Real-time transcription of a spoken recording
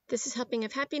This is Helping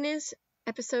of Happiness,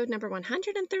 episode number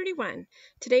 131.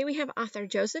 Today we have author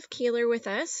Joseph Keeler with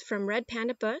us from Red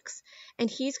Panda Books, and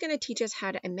he's going to teach us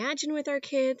how to imagine with our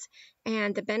kids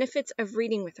and the benefits of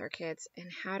reading with our kids and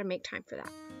how to make time for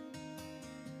that.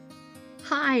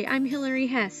 Hi, I'm Hillary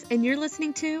Hess, and you're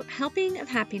listening to Helping of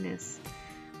Happiness.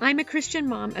 I'm a Christian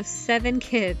mom of 7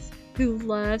 kids who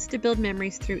loves to build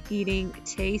memories through eating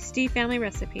tasty family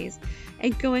recipes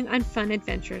and going on fun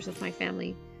adventures with my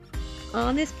family.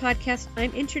 On this podcast,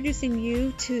 I'm introducing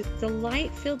you to the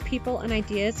light-filled people and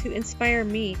ideas who inspire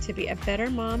me to be a better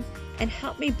mom and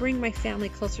help me bring my family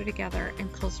closer together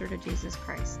and closer to Jesus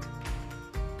Christ.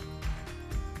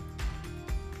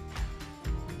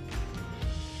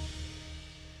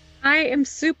 I am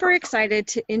super excited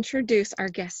to introduce our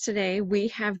guest today. We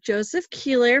have Joseph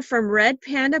Keeler from Red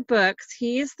Panda Books.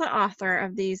 He is the author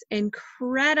of these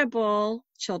incredible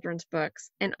children's books,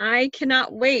 and I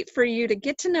cannot wait for you to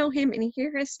get to know him and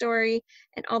hear his story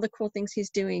and all the cool things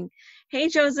he's doing. Hey,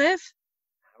 Joseph.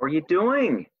 How are you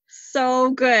doing?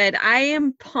 So good. I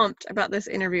am pumped about this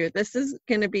interview. This is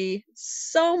going to be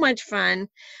so much fun.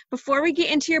 Before we get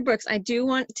into your books, I do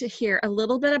want to hear a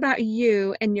little bit about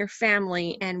you and your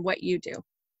family and what you do.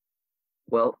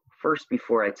 Well, first,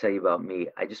 before I tell you about me,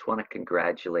 I just want to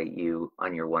congratulate you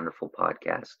on your wonderful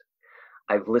podcast.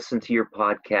 I've listened to your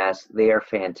podcast. They are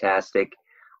fantastic.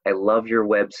 I love your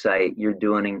website. You're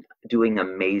doing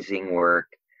amazing work.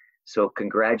 So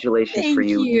congratulations Thank for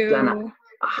you. you. You've done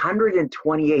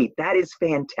 128. That is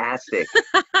fantastic.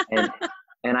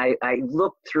 and I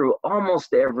looked through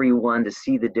almost every one to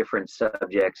see the different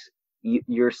subjects.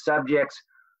 Your subjects,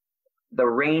 the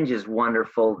range is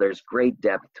wonderful. There's great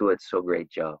depth to it. So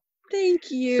great job. Thank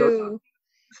you.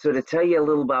 So to tell you a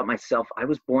little about myself, I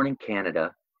was born in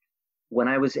Canada. When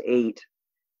I was 8,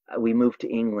 we moved to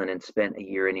England and spent a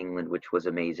year in England, which was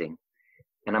amazing.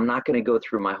 And I'm not going to go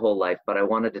through my whole life, but I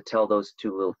wanted to tell those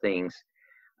 2 little things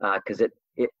because it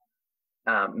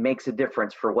makes a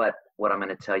difference for what I'm going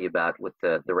to tell you about with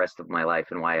the rest of my life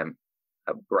and why I'm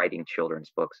writing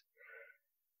children's books.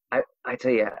 I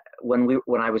tell you,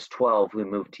 when I was 12, we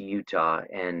moved to Utah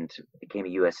and became a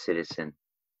U.S. citizen.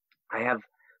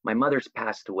 My mother's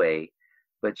passed away,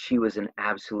 but she was an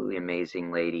absolutely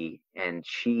amazing lady, and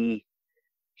she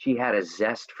had a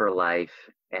zest for life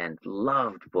and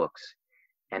loved books,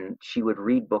 and she would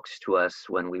read books to us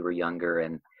when we were younger,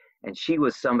 and she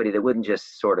was somebody that wouldn't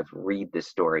just sort of read the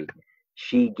story.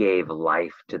 She gave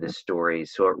life to the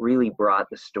stories. So it really brought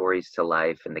the stories to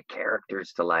life and the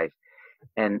characters to life.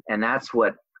 And that's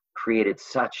what created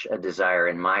such a desire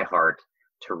in my heart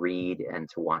to read and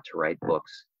to want to write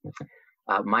books.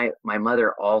 My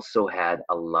mother also had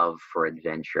a love for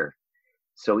adventure.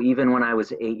 So even when I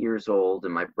was 8 years old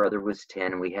and my brother was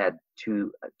 10, and we had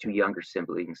two younger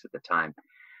siblings at the time,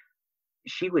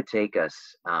 she would take us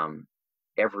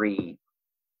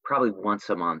probably once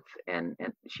a month, and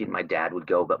she and my dad would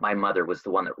go, but my mother was the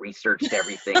one that researched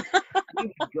everything.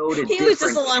 We would go to He was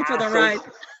just along for the ride.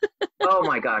 Oh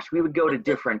my gosh, we would go to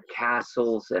different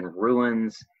castles and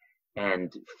ruins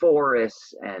and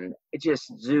forests and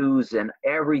just zoos and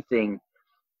everything,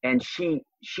 and she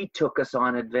took us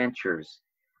on adventures,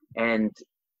 and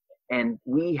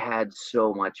we had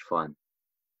so much fun.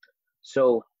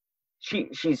 So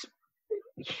she's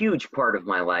huge part of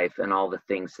my life and all the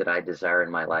things that I desire in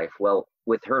my life. Well,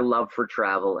 with her love for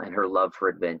travel and her love for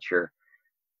adventure,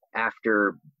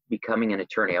 after becoming an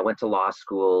attorney, I went to law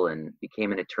school and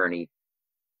became an attorney.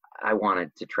 I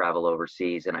wanted to travel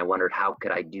overseas, and I wondered how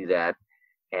could I do that,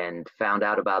 and found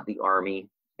out about the Army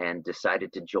and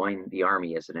decided to join the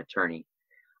Army as an attorney.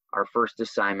 Our first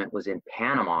assignment was in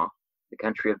Panama, the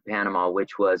country of Panama,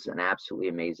 which was an absolutely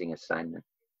amazing assignment.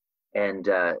 And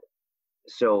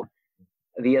so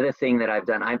the other thing that I've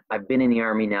done, I've been in the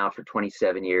Army now for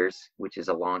 27 years, which is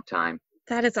a long time.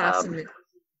 That is awesome.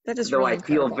 That is though really I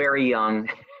incredible. feel very young.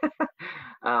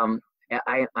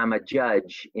 I'm a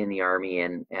judge in the Army,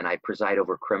 and I preside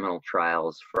over criminal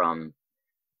trials, from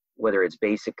whether it's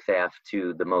basic theft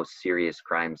to the most serious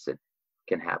crimes that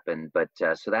can happen. But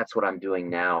so that's what I'm doing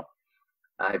now.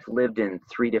 I've lived in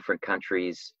 3 different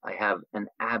countries. I have an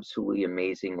absolutely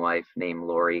amazing wife named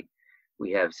Lori.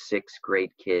 We have 6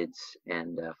 great kids,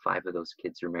 and 5 of those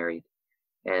kids are married.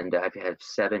 And I've had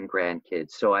 7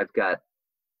 grandkids. So I've got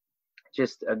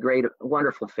just a great,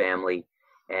 wonderful family,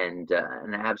 and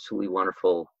an absolutely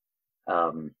wonderful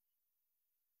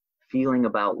feeling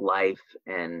about life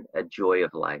and a joy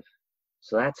of life.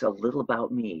 So that's a little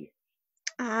about me.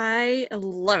 I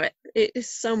love it. It is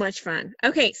so much fun.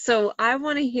 Okay, so I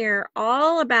want to hear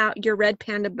all about your Red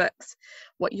Panda books,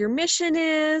 what your mission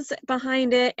is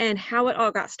behind it, and how it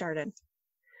all got started.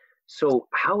 So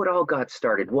how it all got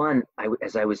started, one,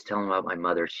 as I was telling about my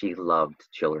mother, she loved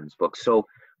children's books. So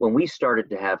when we started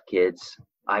to have kids,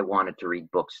 I wanted to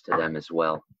read books to them as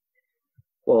well.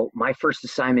 Well, my first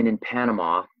assignment in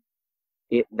Panama,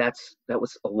 that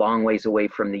was a long ways away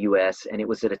from the US, and it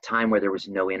was at a time where there was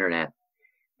no internet.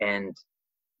 And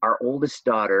our oldest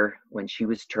daughter, when she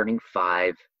was turning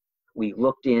 5, we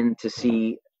looked in to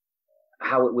see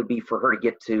how it would be for her to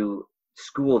get to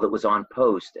school that was on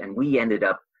post. And we ended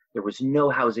up, there was no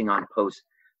housing on post.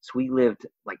 So we lived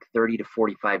like 30 to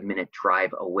 45-minute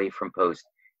drive away from post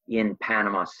in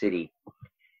Panama City.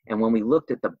 And when we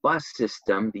looked at the bus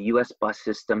system, the US bus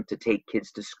system to take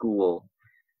kids to school,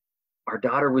 our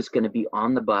daughter was going to be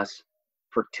on the bus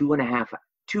for 2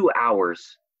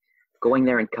 hours, going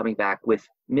there and coming back with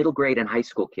middle grade and high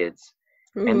school kids.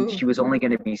 And she was only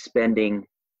going to be spending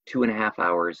 2.5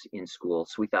 hours in school.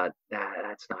 So we thought,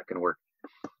 that's not going to work.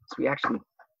 So we actually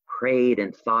prayed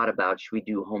and thought about, should we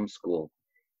do homeschool?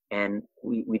 And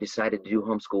we decided to do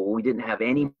homeschool. Well, we didn't have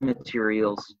any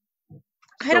materials.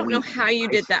 I don't know how you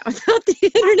did that without the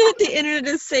internet. The internet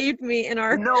has saved me in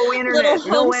our no internet, little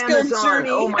no homeschool Amazon. journey.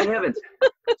 Oh my heavens!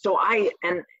 So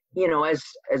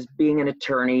as being an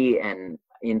attorney and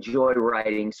enjoy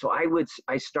writing, so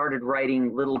I started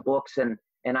writing little books, and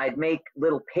I'd make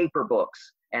little paper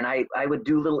books, and I would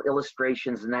do little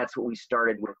illustrations, and that's what we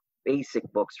started with, basic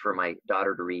books for my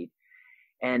daughter to read.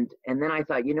 And then I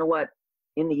thought, you know what?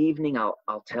 In the evening,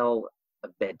 I'll tell a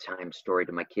bedtime story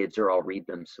to my kids, or I'll read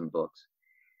them some books.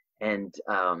 And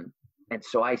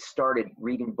so I started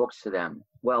reading books to them.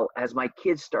 Well, as my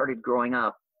kids started growing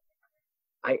up,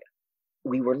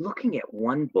 we were looking at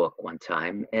one book one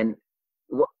time, and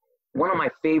one of my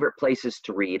favorite places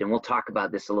to read, and we'll talk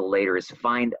about this a little later, is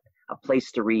find a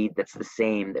place to read that's the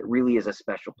same, that really is a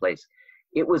special place.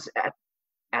 It was at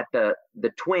the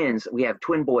twins. We have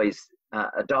twin boys,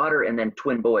 a daughter and then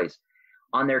twin boys.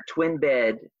 On their twin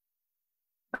bed,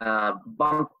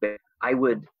 bunk bed, I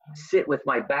would sit with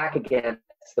my back against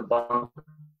the bunk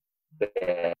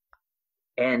bed,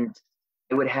 and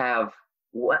I would have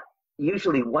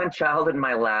usually one child in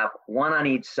my lap, one on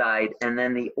each side, and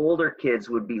then the older kids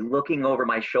would be looking over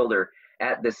my shoulder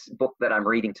at this book that I'm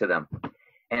reading to them.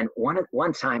 And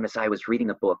one time, as I was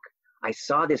reading a book, I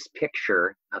saw this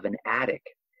picture of an attic,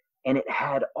 and it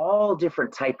had all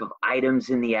different type of items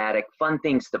in the attic, fun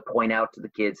things to point out to the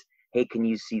kids. Hey, can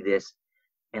you see this?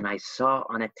 And I saw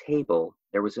on a table,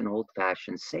 there was an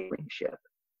old-fashioned sailing ship.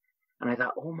 And I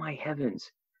thought, oh my heavens,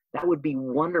 that would be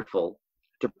wonderful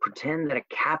to pretend that a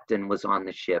captain was on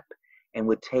the ship and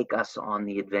would take us on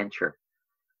the adventure.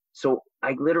 So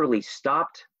I literally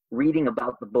stopped reading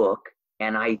about the book,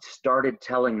 and I started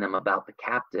telling them about the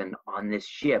captain on this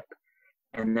ship,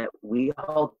 and that we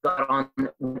all got on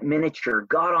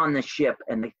the ship,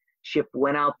 and the ship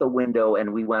went out the window,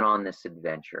 and we went on this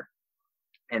adventure.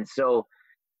 And so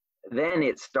then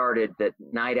it started that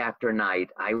night after night,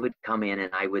 I would come in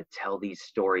and I would tell these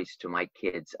stories to my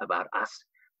kids about us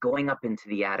going up into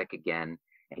the attic again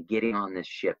and getting on this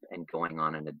ship and going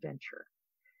on an adventure.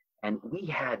 And we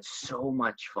had so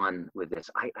much fun with this.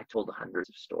 I told hundreds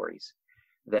of stories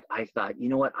that I thought, you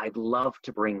know what, I'd love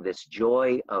to bring this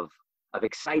joy of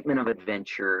excitement of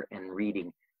adventure and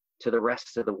reading to the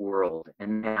rest of the world.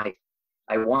 And then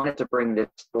I wanted to bring this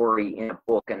story in a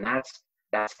book, and that's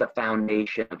the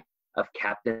foundation of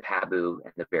Captain Pabu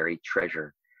and the Buried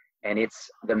Treasure. And it's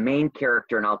the main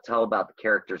character, and I'll tell about the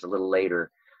characters a little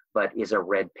later, but is a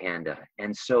red panda.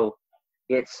 And so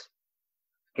it's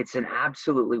an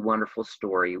absolutely wonderful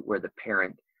story where the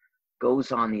parent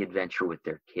goes on the adventure with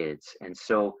their kids. And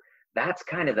so that's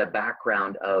kind of the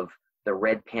background of the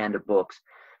Red Panda books.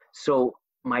 So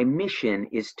my mission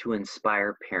is to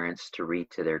inspire parents to read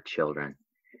to their children.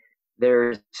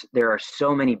 There are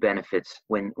so many benefits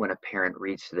when a parent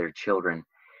reads to their children,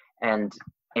 and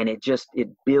it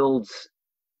builds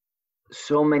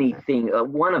so many things.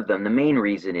 One of them, the main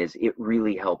reason, is it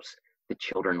really helps the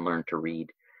children learn to read.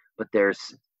 But there's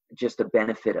just a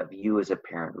benefit of you as a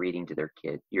parent reading to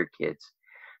your kids.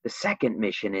 The second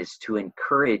mission is to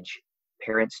encourage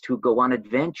parents to go on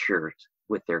adventures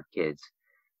with their kids.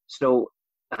 So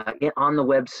on the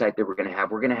website that we're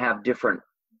going to have different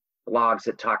blogs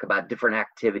that talk about different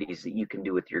activities that you can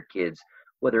do with your kids,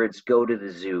 whether it's go to the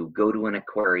zoo, go to an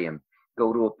aquarium,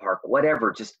 go to a park,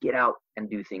 whatever, just get out and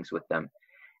do things with them.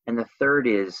 And the third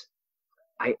is,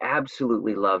 I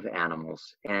absolutely love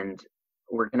animals, and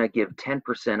we're going to give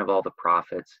 10% of all the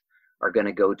profits are going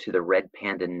to go to the Red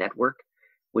Panda Network,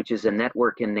 which is a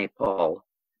network in Nepal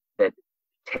that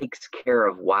takes care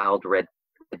of wild red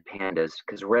pandas,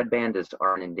 because red pandas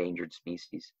are an endangered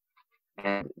species.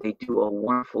 and they do a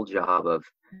wonderful job of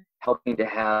helping to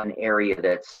have an area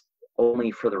that's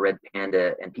only for the red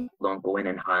panda and people don't go in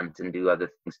and hunt and do other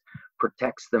things,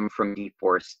 protects them from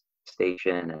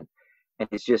deforestation, and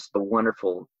it's just a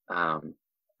wonderful,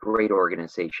 great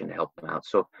organization to help them out.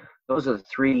 So those are the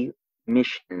three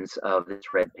missions of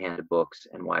this Red Panda books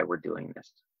and why we're doing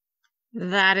this.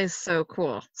 That is so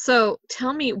cool. So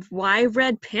tell me, why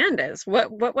red pandas?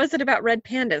 What was it about red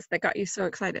pandas that got you so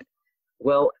excited?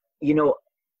 Well,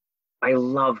 I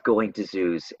love going to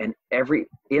zoos, and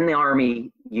in the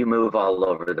Army, you move all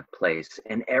over the place,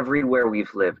 and everywhere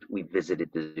we've lived, we've visited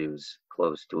the zoos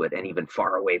close to it and even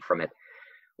far away from it.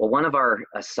 Well, one of our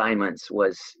assignments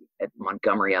was at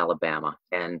Montgomery, Alabama,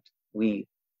 and we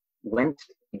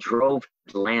drove to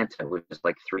Atlanta, which is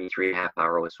like 3.5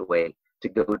 hours away, to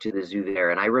go to the zoo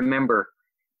there. And I remember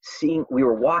we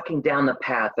were walking down the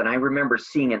path, and I remember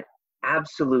seeing an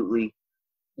absolutely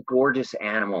gorgeous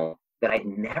animal that I'd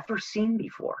never seen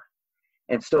before.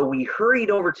 And so we hurried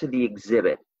over to the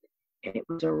exhibit, and it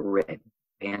was a red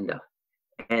panda.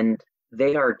 And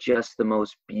they are just the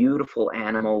most beautiful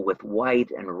animal with white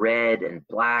and red and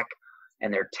black,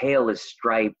 and their tail is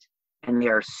striped, and they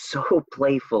are so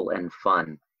playful and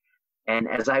fun. And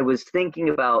as I was thinking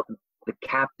about the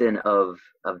captain of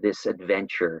this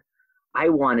adventure, I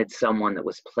wanted someone that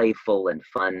was playful and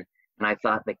fun. And I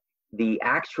thought that the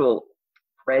actual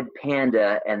red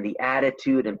panda and the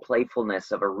attitude and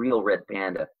playfulness of a real red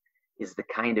panda is the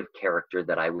kind of character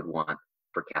that I would want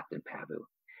for Captain Pabu.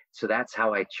 So that's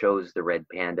how I chose the red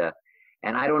panda.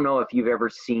 And I don't know if you've ever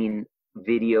seen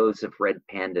videos of red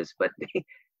pandas, but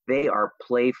they are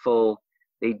playful.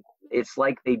 It's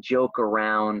like they joke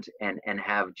around and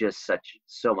have just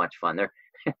so much fun.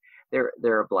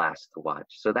 They're a blast to watch.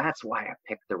 So that's why I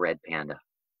picked the red panda.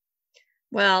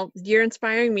 Well, you're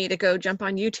inspiring me to go jump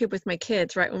on YouTube with my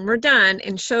kids right when we're done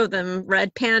and show them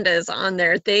red pandas on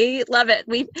there. They love it.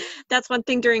 That's one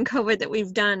thing during COVID that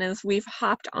we've done is we've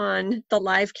hopped on the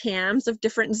live cams of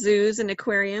different zoos and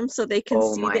aquariums so they can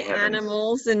see the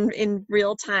animals in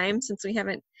real time, since we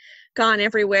haven't gone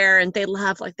everywhere. And they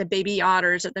love like the baby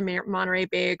otters at the Monterey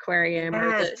Bay Aquarium.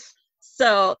 Yes.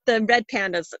 So the red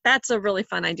pandas, that's a really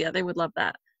fun idea. They would love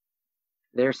that.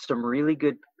 There's some really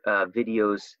good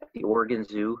videos at the Oregon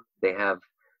Zoo. They have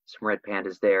some red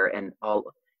pandas there, and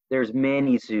there's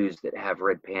many zoos that have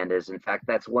red pandas. In fact,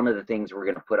 that's one of the things we're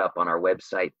going to put up on our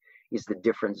website is the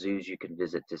different zoos you can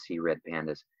visit to see red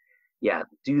pandas. Yeah,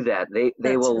 do that. They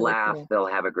will really laugh. Cool. They'll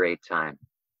have a great time.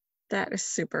 That is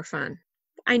super fun.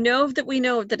 I know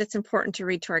that it's important to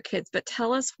read to our kids, but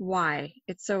tell us why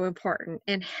it's so important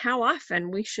and how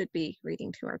often we should be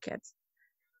reading to our kids.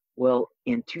 Well,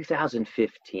 in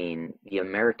 2015, the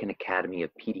American Academy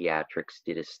of Pediatrics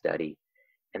did a study,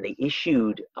 and they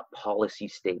issued a policy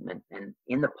statement. And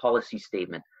in the policy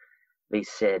statement, they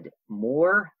said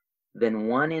more than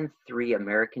 1 in 3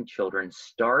 American children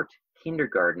start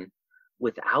kindergarten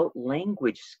without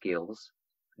language skills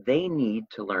they need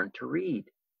to learn to read.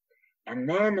 And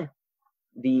then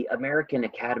the American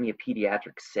Academy of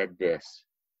Pediatrics said this: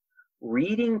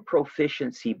 reading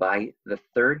proficiency by the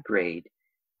 3rd grade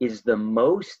is the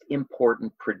most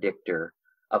important predictor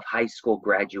of high school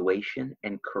graduation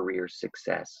and career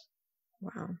success.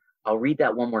 Wow. I'll read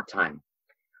that one more time.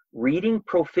 Reading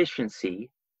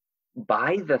proficiency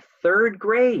by the 3rd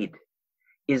grade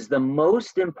is the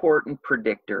most important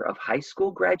predictor of high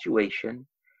school graduation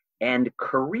and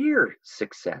career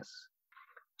success.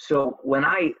 So when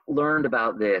I learned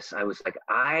about this, I was like,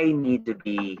 I need to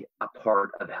be a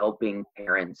part of helping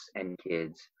parents and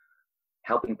kids,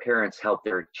 helping parents help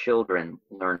their children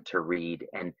learn to read.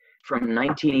 And from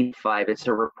 1985, it's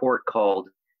a report called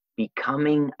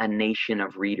Becoming a Nation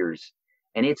of Readers.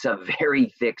 And it's a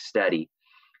very thick study.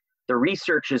 The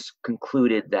researchers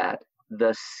concluded that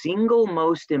the single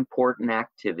most important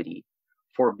activity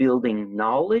for building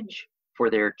knowledge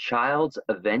for their child's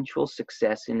eventual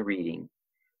success in reading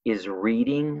is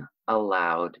reading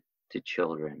aloud to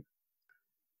children.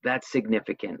 That's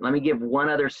significant. Let me give one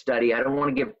other study. I don't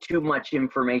want to give too much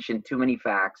information, too many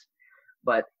facts,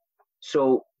 but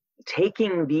so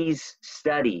taking these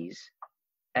studies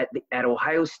at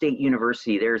Ohio State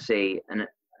University, there's an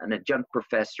adjunct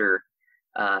professor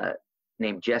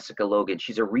named Jessica Logan.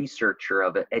 She's a researcher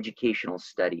of educational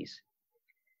studies.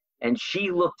 And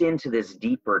she looked into this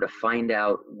deeper to find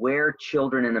out where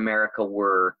children in America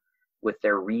were with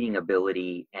their reading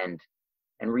ability and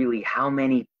really how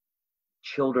many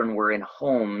children were in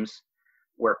homes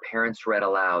where parents read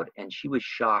aloud. And she was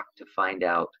shocked to find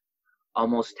out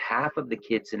almost half of the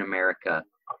kids in America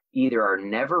either are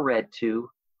never read to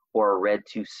or are read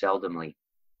to seldomly.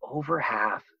 Over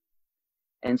half.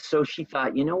 And so she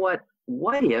thought, you know what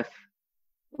if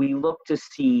we look to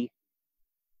see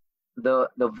the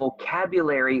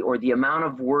vocabulary or the amount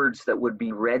of words that would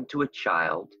be read to a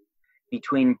child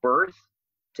between birth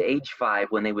to age 5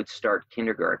 when they would start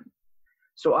kindergarten.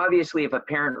 So obviously, if a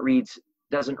parent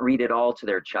doesn't read at all to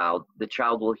their child, the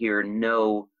child will hear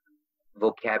no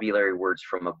vocabulary words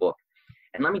from a book.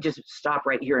 And let me just stop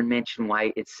right here and mention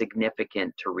why it's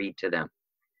significant to read to them.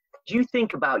 Do you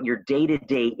think about your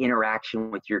day-to-day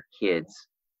interaction with your kids?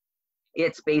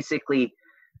 It's basically,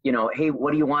 hey,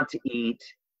 what do you want to eat?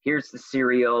 Here's the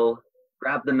cereal.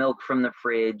 Grab the milk from the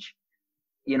fridge.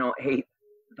 Hey,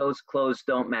 those clothes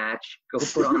don't match. Go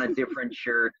put on a different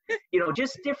shirt.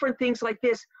 Just different things like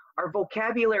this. Our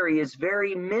vocabulary is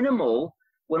very minimal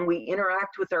when we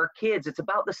interact with our kids. It's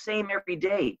about the same every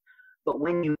day. But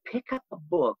when you pick up a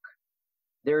book,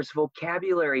 there's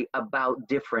vocabulary about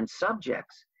different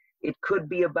subjects. It could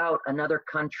be about another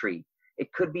country. It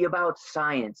could be about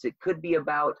science. It could be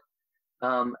about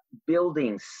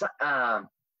buildings,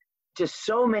 just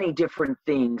so many different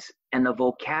things, and the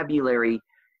vocabulary.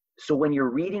 So when you're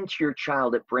reading to your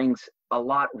child, it brings a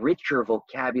lot richer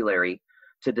vocabulary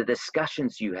to the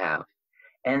discussions you have.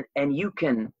 And you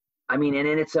can, and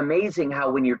it's amazing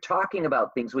how when you're talking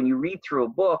about things, when you read through a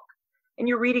book and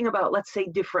you're reading about, let's say,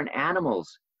 different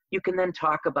animals, you can then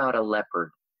talk about a leopard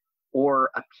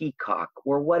or a peacock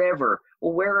or whatever.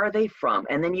 Well, where are they from?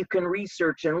 And then you can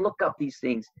research and look up these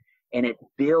things, and it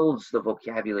builds the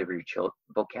vocabulary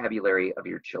of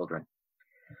your children.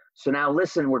 So now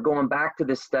listen, we're going back to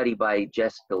this study by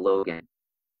Jessica Logan.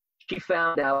 She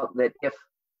found out that if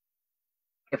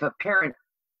a parent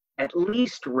at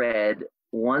least read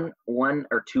one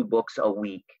or two books a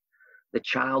week, the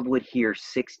child would hear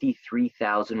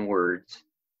 63,000 words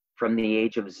from the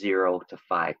age of 0 to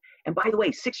 5. And by the way,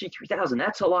 63,000,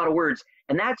 that's a lot of words.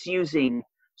 And that's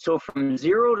so from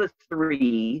 0 to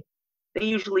 3, they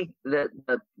usually, the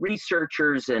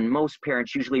researchers and most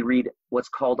parents usually read what's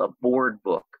called a board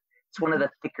book. It's one of the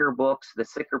thicker books, the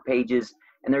thicker pages,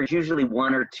 and there's usually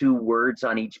 1 or 2 words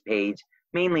on each page.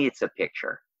 Mainly it's a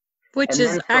picture. Which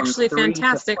is actually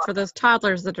fantastic for those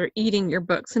toddlers that are eating your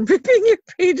books and ripping your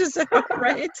pages out,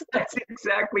 right? That's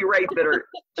exactly right, that are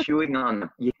chewing on them.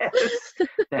 Yes,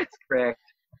 that's correct.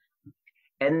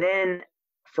 And then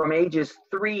from ages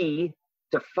 3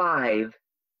 to 5,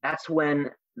 that's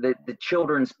when the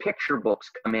children's picture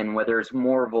books come in, where there's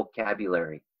more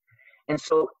vocabulary. And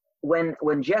so when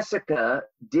Jessica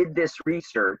did this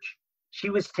research, she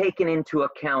was taking into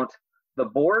account the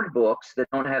board books that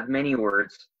don't have many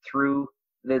words through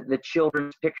the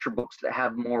children's picture books that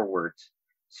have more words.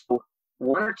 So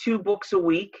 1 or 2 books a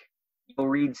week, you'll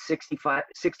read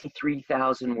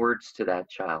 63,000 words to that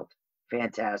child.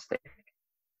 Fantastic.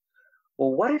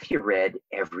 Well, what if you read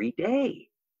every day?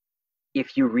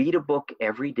 If you read a book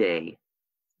every day,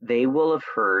 they will have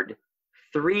heard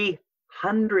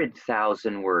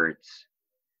 300,000 words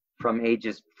from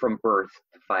birth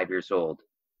to 5 years old.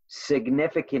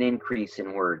 Significant increase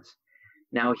in words.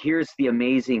 Now, here's the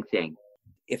amazing thing.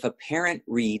 If a parent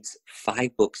reads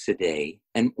 5 books a day,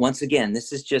 and once again,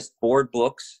 this is just board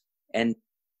books and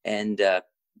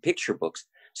picture books.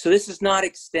 So this is not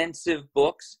extensive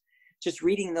books, just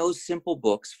reading those simple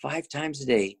books 5 times a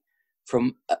day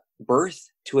from birth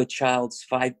to a child's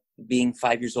being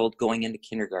 5 years old going into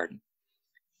kindergarten.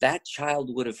 That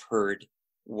child would have heard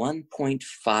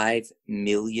 1.5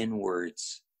 million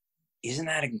words. Isn't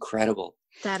that incredible?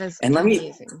 That is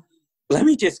amazing. Let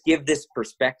me just give this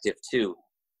perspective too.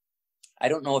 I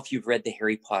don't know if you've read the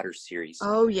Harry Potter series.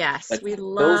 Oh yes, we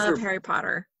love Harry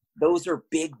Potter. Those are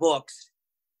big books.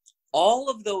 All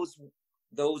of those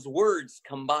words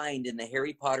combined in the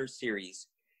Harry Potter series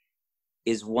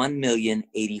is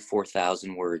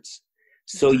 1,084,000 words.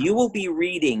 So you will be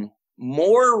reading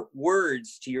more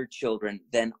words to your children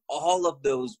than all of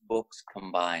those books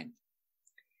combined.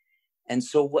 And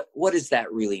so what does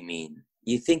that really mean?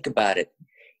 You think about it.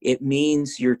 It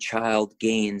means your child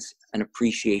gains an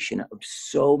appreciation of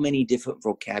so many different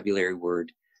vocabulary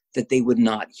words that they would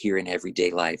not hear in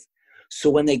everyday life. So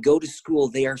when they go to school,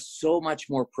 they are so much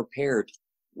more prepared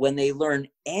when they learn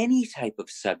any type of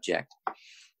subject.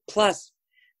 Plus,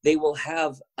 they will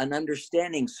have an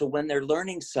understanding. So when they're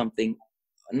learning something,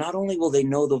 not only will they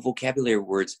know the vocabulary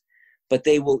words, but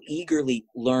they will eagerly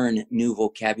learn new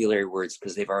vocabulary words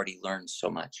because they've already learned so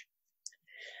much.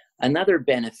 Another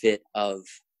benefit of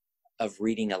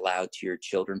reading aloud to your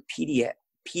children,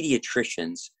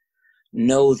 pediatricians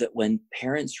know that when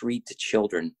parents read to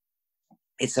children,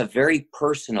 it's a very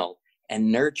personal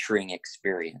and nurturing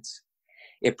experience.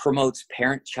 It promotes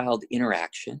parent-child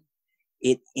interaction.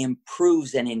 It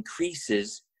improves and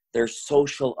increases their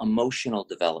social emotional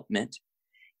development.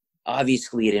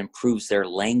 Obviously, it improves their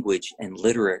language and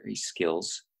literary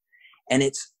skills. And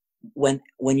it's when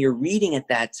you're reading at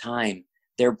that time,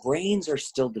 their brains are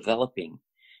still developing.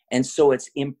 And so it's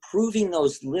improving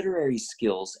those literary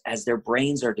skills as their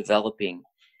brains are developing.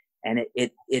 And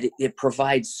it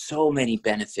provides so many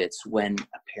benefits when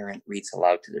a parent reads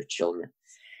aloud to their children.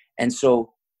 And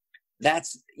so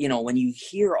that's, when you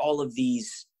hear all of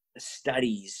these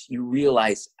studies, you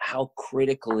realize how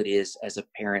critical it is as a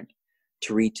parent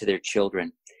to read to their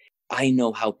children. I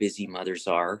know how busy mothers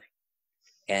are,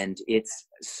 and it's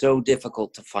so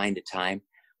difficult to find a time.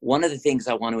 One of the things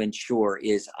I want to ensure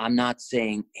is I'm not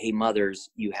saying, hey,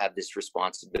 mothers, you have this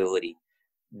responsibility.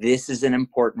 This is an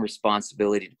important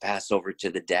responsibility to pass over to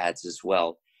the dads as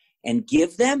well, and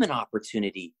give them an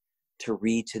opportunity to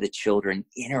read to the children,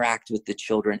 interact with the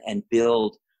children, and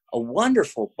build a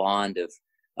wonderful bond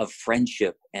of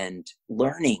friendship and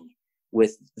learning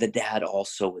with the dad,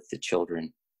 also with the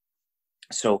children.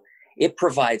 So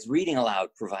reading aloud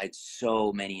provides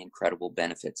so many incredible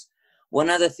benefits. One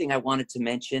other thing I wanted to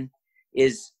mention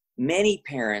is many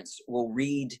parents will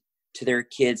read to their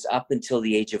kids up until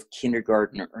the age of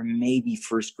kindergarten or maybe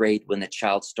first grade when the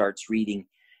child starts reading.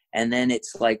 And then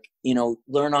it's like,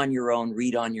 learn on your own,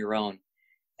 read on your own.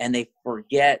 And they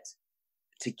forget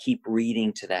to keep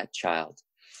reading to that child.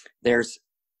 There's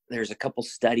a couple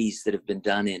studies that have been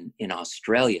done in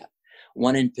Australia.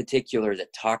 One in particular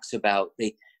that talks about,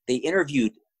 they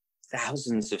interviewed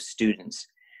thousands of students,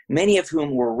 many of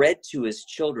whom were read to as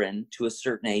children to a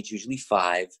certain age, usually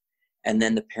 5, and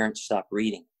then the parents stopped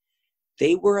reading.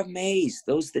 They were amazed.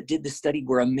 Those that did the study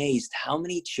were amazed how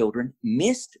many children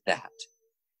missed that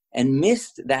and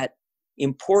missed that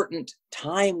important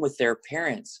time with their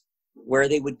parents where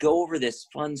they would go over this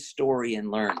fun story and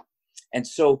learn. And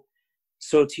so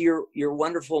to your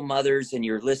wonderful mothers and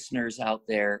your listeners out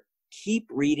there, keep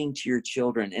reading to your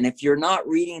children. And if you're not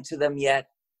reading to them yet,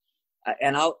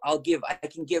 and I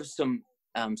can give some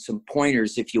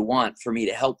pointers if you want for me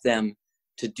to help them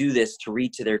to do this, to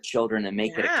read to their children and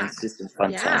make it a consistent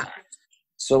fun time.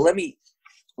 So let me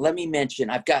mention,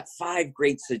 I've got 5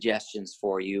 great suggestions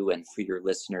for you and for your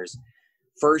listeners.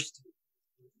 First,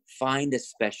 find a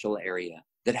special area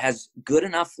that has good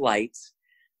enough lights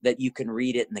that you can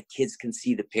read it and the kids can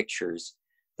see the pictures,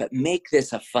 but make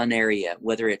this a fun area,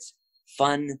 whether it's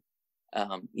fun,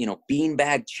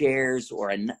 beanbag chairs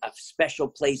or a special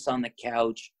place on the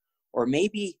couch, or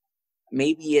maybe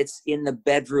it's in the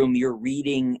bedroom you're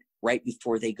reading right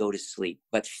before they go to sleep.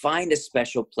 But find a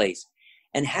special place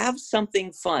and have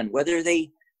something fun, whether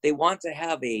they want to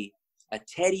have a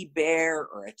teddy bear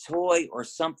or a toy or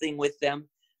something with them.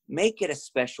 Make it a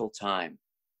special time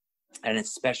and a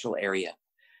special area.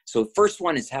 So first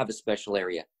one is have a special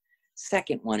area.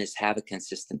 Second one is have a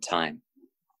consistent time.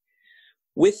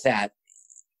 With that,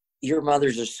 your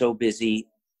mothers are so busy.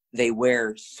 They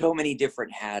wear so many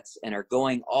different hats and are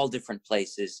going all different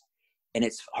places, and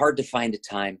it's hard to find a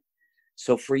time.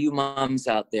 So for you moms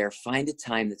out there, find a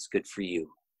time that's good for you,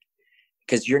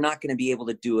 because you're not going to be able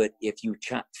to do it if you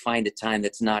find a time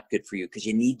that's not good for you, because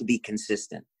you need to be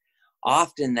consistent.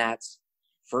 Often that's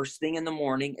first thing in the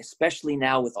morning, especially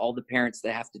now with all the parents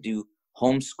that have to do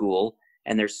homeschool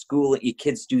and your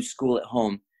kids do school at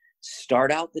home.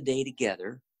 Start out the day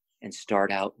together and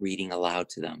start out reading aloud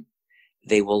to them.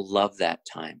 They will love that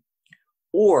time.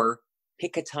 Or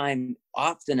pick a time.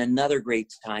 Often another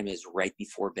great time is right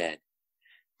before bed.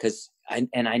 Because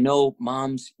I know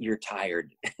moms, you're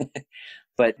tired.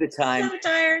 But the time, so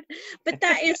tired, but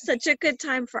that is such a good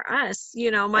time for us.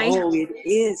 it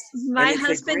is. My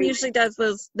husband usually does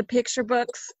the picture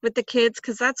books with the kids,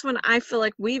 because that's when I feel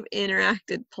like we've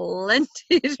interacted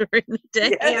plenty during the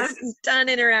day. Yes. I'm done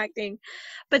interacting.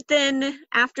 But then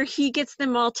after he gets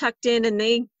them all tucked in and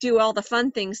they do all the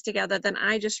fun things together, then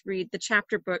I just read the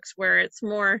chapter books where it's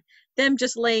more them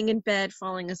just laying in bed,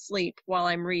 falling asleep while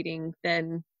I'm reading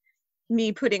than me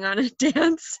putting on a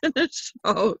dance and a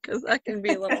show, because that can be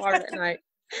a little hard at night.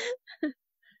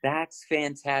 That's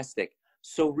fantastic.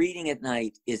 So reading at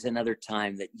night is another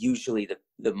time that usually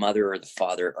the mother or the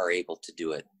father are able to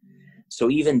do it. So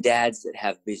even dads that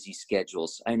have busy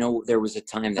schedules, I know there was a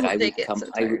time that I would come. So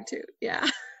tired too. Yeah.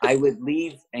 I would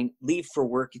leave for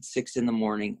work at 6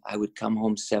 a.m. I would come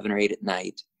home 7 or 8 at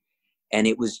night. And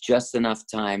it was just enough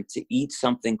time to eat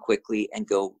something quickly and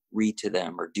go read to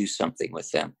them or do something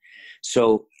with them.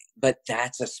 So, but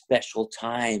that's a special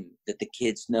time that the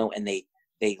kids know, and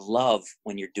they love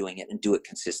when you're doing it, and do it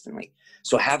consistently.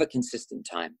 So have a consistent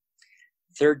time.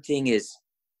 Third thing is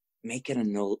make it a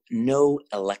no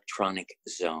electronic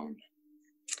zone.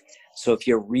 So if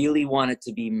you really want it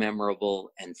to be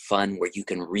memorable and fun, where you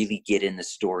can really get in the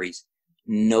stories,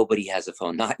 nobody has a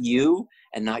phone, not you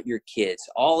and not your kids.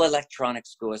 All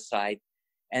electronics go aside.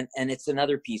 And it's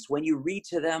another piece. When you read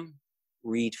to them,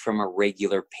 read from a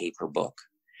regular paper book,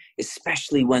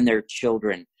 especially when they're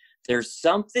children. There's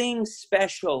something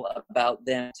special about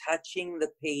them touching the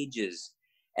pages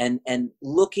and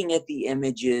looking at the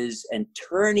images and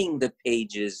turning the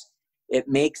pages. It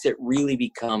makes it really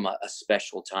become a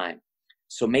special time.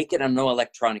 So make it a no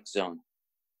electronic zone.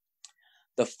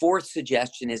 The fourth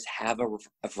suggestion is have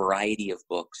a variety of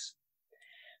books.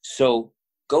 So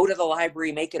go to the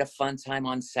library, make it a fun time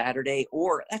on Saturday,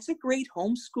 or that's a great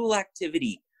homeschool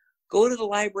activity. Go to the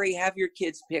library, have your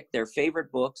kids pick their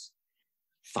favorite books.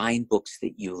 Find books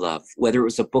that you love, whether it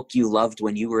was a book you loved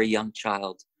when you were a young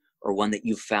child or one that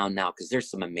you've found now, because there's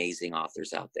some amazing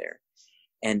authors out there.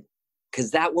 And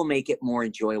because that will make it more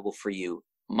enjoyable for you.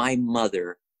 My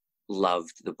mother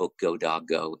loved the book Go Dog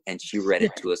Go, and she read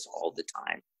it to us all the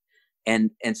time.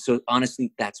 And so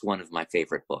honestly, that's one of my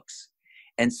favorite books.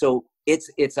 And so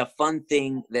it's a fun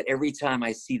thing that every time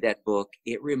I see that book,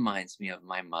 it reminds me of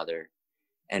my mother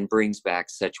and brings back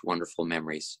such wonderful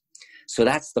memories. So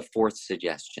that's the fourth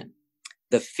suggestion.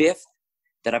 The fifth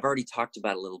that I've already talked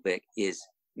about a little bit is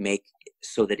make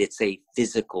so that it's a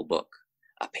physical book,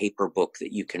 a paper book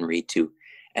that you can read to.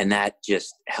 And that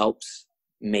just helps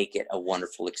make it a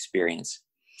wonderful experience.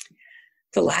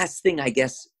 The last thing, I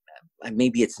guess,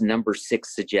 maybe it's number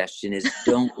 6 suggestion, is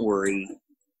don't worry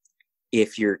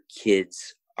if your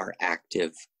kids are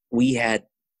active. We had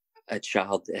a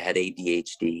child that had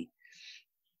ADHD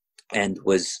and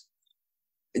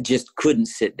just couldn't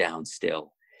sit down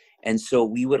still. And so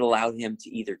we would allow him to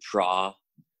either draw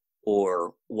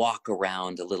or walk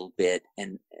around a little bit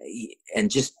and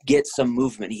just get some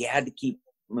movement. He had to keep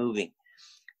moving.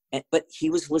 But he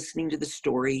was listening to the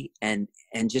story, and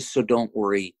just so don't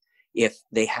worry if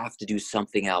they have to do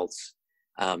something else.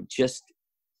 Just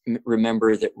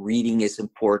remember that reading is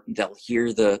important. They'll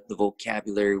hear the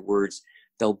vocabulary words.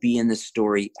 They'll be in the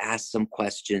story, ask some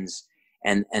questions,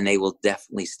 and they will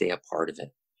definitely stay a part of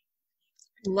it.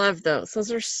 Love those.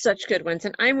 Those are such good ones.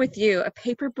 And I'm with you. A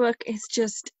paper book is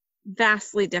just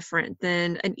vastly different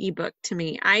than an ebook to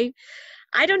me.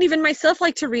 I don't even myself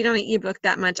like to read on an ebook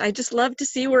that much. I just love to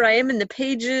see where I am in the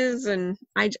pages, and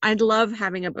I love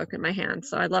having a book in my hand.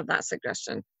 So I love that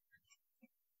suggestion.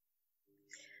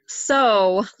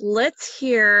 So let's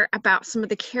hear about some of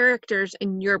the characters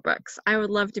in your books. I would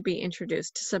love to be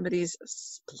introduced to some of these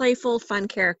playful, fun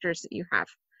characters that you have.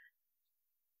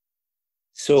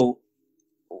 So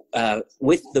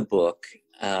with the book,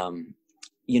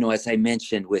 as I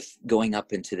mentioned, with going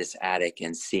up into this attic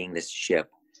and seeing this ship.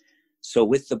 So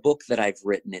with the book that I've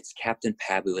written, it's Captain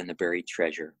Pabu and the Buried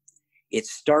Treasure. It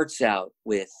starts out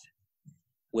with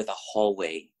a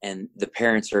hallway, and the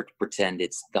parents are to pretend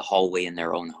it's the hallway in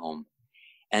their own home.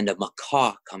 And a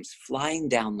macaw comes flying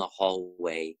down the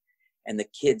hallway, and the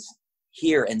kids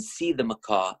hear and see the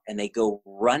macaw, and they go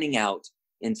running out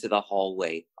into the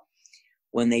hallway.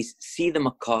 When they see the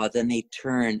macaw, then they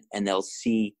turn and they'll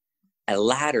see a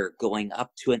ladder going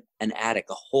up to an attic,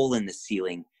 a hole in the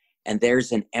ceiling, and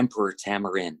there's an Emperor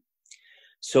Tamarin.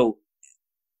 So,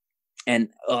 and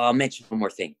I'll mention one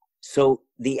more thing. So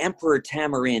the Emperor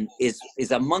Tamarin is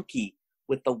a monkey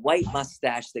with the white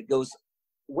mustache that goes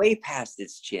way past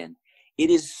its chin.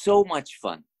 It is so much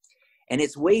fun. And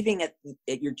it's waving at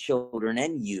your children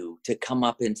and you to come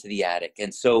up into the attic.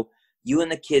 And so you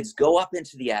and the kids go up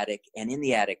into the attic, and in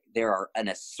the attic, there are an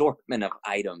assortment of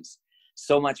items.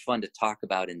 So much fun to talk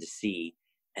about and to see.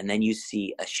 And then you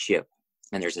see a ship,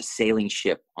 and there's a sailing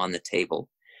ship on the table.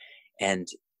 And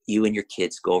you and your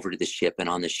kids go over to the ship, and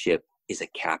on the ship is a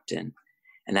captain.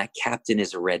 And that captain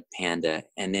is a red panda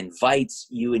and invites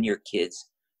you and your kids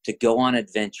to go on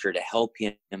adventure to help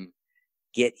him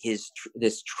get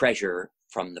this treasure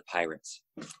from the pirates.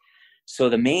 So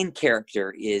the main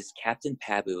character is Captain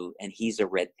Pabu, and he's a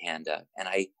red panda. And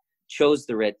I chose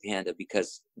the red panda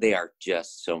because they are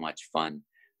just so much fun.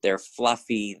 They're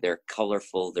fluffy, they're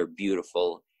colorful, they're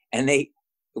beautiful. And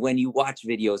when you watch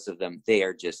videos of them, they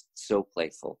are just so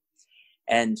playful.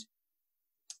 And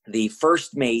the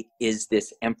first mate is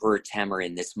this Emperor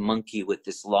Tamarin, this monkey with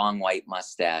this long white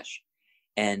mustache.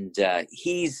 And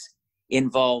he's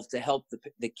involved to help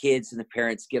the kids and the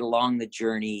parents get along the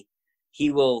journey.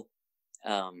 He will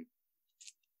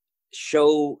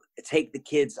take the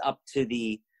kids up to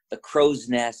the crow's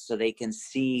nest so they can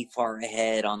see far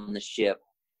ahead on the ship.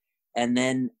 And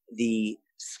then the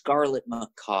Scarlet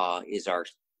Macaw is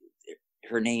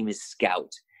her name is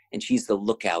Scout, and she's the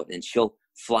lookout, and she'll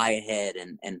fly ahead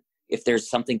and if there's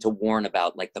something to warn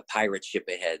about, like the pirate ship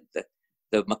ahead,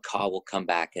 the macaw will come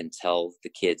back and tell the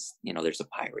kids, there's a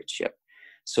pirate ship.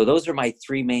 So those are my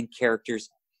three main characters.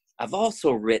 I've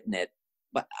also written it,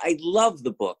 but I love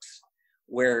the books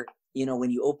where,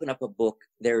 when you open up a book,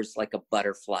 there's like a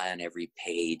butterfly on every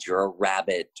page, or a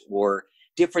rabbit, or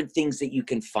different things that you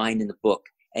can find in the book,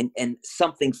 and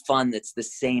something fun that's the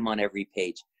same on every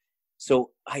page.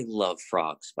 So I love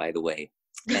frogs, by the way.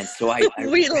 And so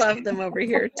we love them over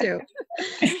here too.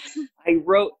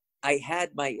 I had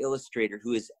my illustrator,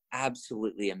 who is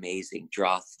absolutely amazing,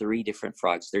 draw 3 different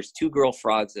frogs. There's 2 girl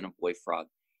frogs and a boy frog.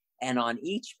 And on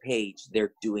each page,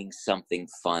 they're doing something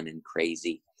fun and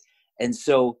crazy. And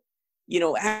so,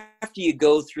 after you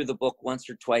go through the book once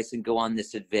or twice and go on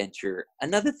this adventure,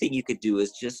 another thing you could do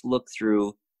is just look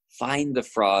through, find the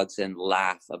frogs, and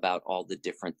laugh about all the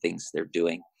different things they're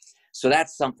doing. So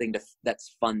that's something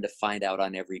that's fun to find out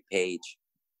on every page.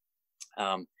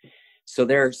 So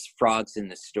there's frogs in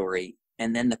the story.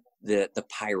 And then the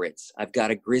pirates. I've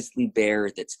got a grizzly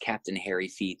bear that's Captain Hairy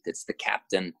Feet, that's the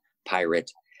captain pirate.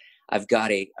 I've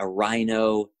got a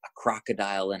rhino, a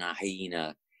crocodile, and a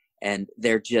hyena. And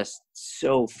they're just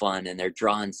so fun, and they're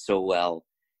drawn so well.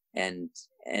 And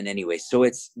anyway, so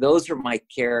those are my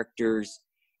characters.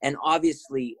 And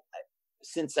obviously,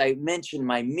 since I mentioned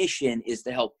my mission is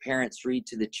to help parents read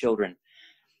to the children,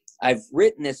 I've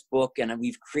written this book, and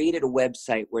we've created a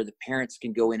website where the parents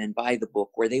can go in and buy the book,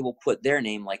 where they will put their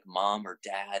name, like mom or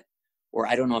dad, or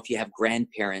I don't know if you have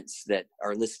grandparents that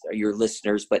are your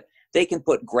listeners, but they can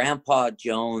put Grandpa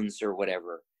Jones or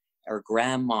whatever, or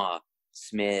Grandma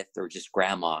Smith, or just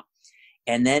Grandma.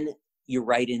 And then you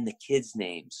write in the kids'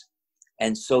 names.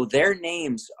 And so their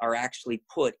names are actually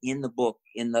put in the book,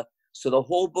 so the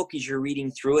whole book, as you're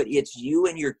reading through it, it's you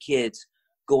and your kids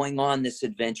going on this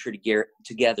adventure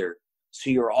together. So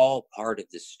you're all part of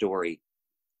this story.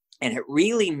 And it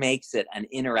really makes it an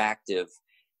interactive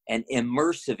and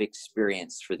immersive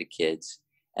experience for the kids.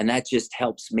 And that just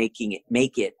helps make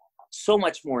it so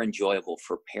much more enjoyable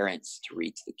for parents to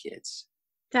read to the kids.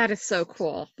 That is so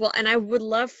cool. Well, and I would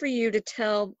love for you to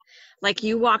tell, like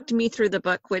you walked me through the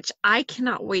book, which I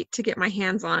cannot wait to get my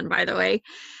hands on, by the way,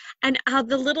 and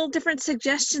the little different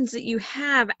suggestions that you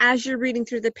have as you're reading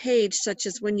through the page, such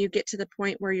as when you get to the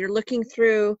point where you're looking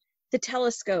through the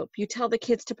telescope, you tell the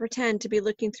kids to pretend to be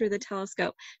looking through the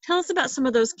telescope. Tell us about some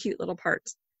of those cute little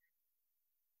parts.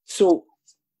 So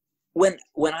when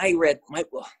I read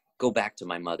go back to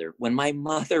my mother. When my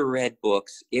mother read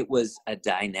books, it was a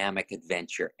dynamic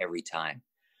adventure every time.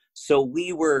 So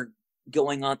we were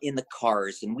going on in the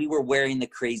cars, and we were wearing the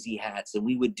crazy hats, and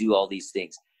we would do all these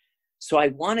things. So I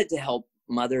wanted to help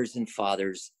mothers and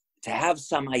fathers to have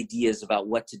some ideas about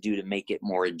what to do to make it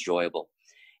more enjoyable.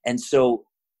 And so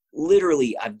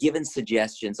literally, I've given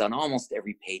suggestions on almost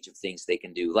every page of things they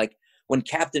can do. Like when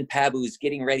Captain Pabu is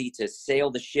getting ready to sail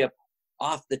the ship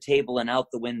off the table and out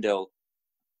the window,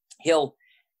 he'll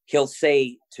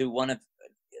say to one of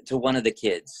the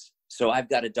kids. So I've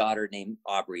got a daughter named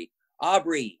Aubrey.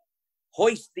 Aubrey,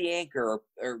 hoist the anchor,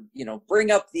 or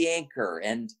bring up the anchor.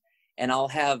 And I'll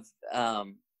have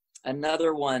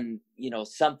another one,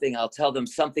 something. I'll tell them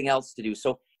something else to do.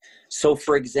 So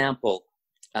for example,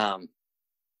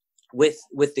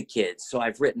 with the kids. So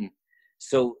I've written.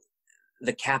 So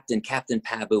the Captain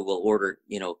Pabu will order.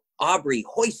 Aubrey,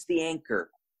 hoist the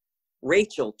anchor.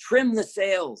 Rachel, trim the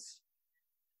sails.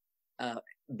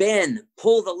 Ben,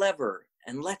 pull the lever,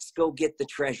 and let's go get the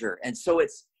treasure. And so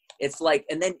it's like,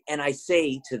 and I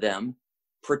say to them,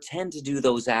 pretend to do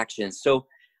those actions. So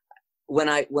when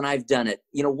I've done it,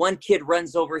 one kid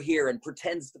runs over here and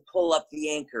pretends to pull up the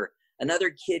anchor.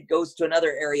 Another kid goes to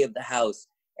another area of the house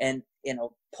and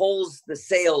pulls the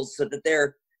sails so that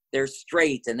they're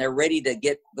straight and they're ready to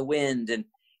get the wind.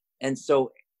 And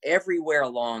so everywhere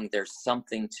along, there's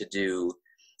something to do.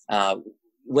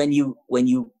 When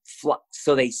you fly,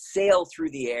 so they sail through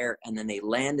the air, and then they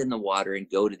land in the water and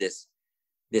go to this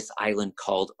island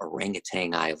called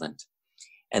Orangutan Island,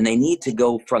 and they need to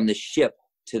go from the ship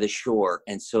to the shore.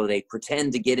 And so they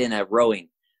pretend to get in a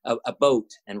boat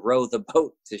and row the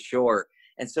boat to shore.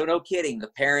 And so, no kidding, the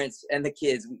parents and the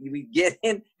kids, we get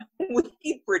in,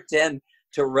 we pretend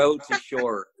to row to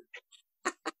shore.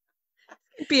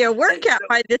 Be a workout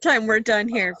by the time we're done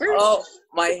here. Oh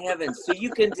my heavens! So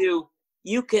you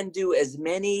can do as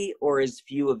many or as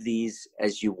few of these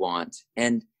as you want,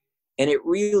 and it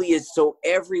really is. So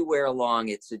everywhere along,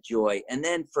 it's a joy. And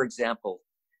then, for example,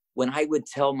 when I would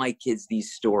tell my kids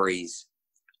these stories,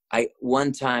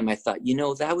 one time I thought,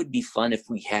 that would be fun if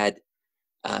we had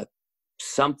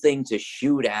something to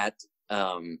shoot at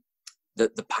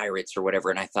the pirates or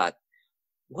whatever. And I thought,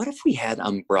 what if we had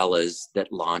umbrellas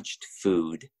that launched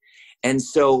food? And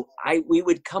so we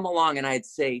would come along and I'd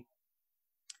say,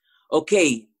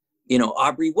 okay,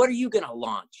 Aubrey, what are you going to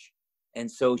launch?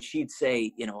 And so she'd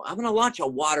say, I'm going to launch a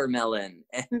watermelon,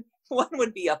 and one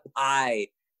would be a pie.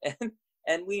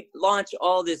 And we'd launch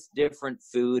all this different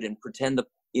food and pretend the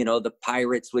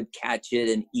pirates would catch it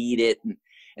and eat it.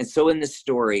 And so in the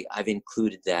story, I've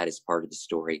included that as part of the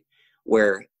story,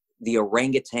 where the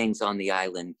orangutans on the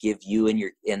island give you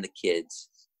and the kids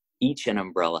each an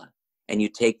umbrella, and you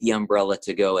take the umbrella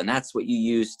to go, and that's what you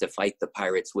use to fight the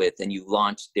pirates with, and you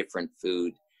launch different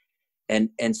food. And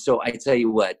so I tell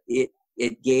you what, it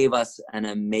gave us an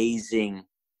amazing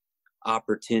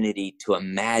opportunity to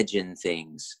imagine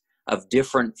things of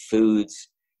different foods.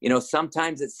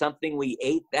 Sometimes it's something we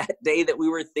ate that day that we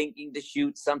were thinking to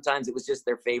shoot. Sometimes it was just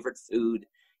their favorite food.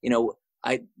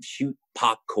 I shoot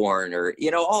popcorn or,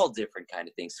 all different kind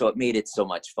of things. So it made it so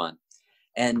much fun.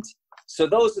 And so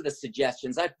those are the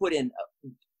suggestions I put in.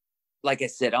 Like I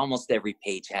said, almost every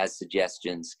page has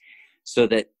suggestions so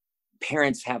that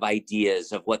parents have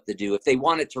ideas of what to do. If they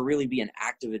want it to really be an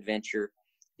active adventure,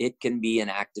 it can be an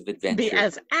active adventure. Be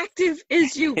as active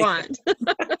as you want.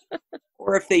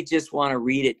 Or if they just want to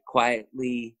read it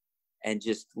quietly and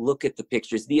just look at the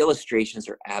pictures, the illustrations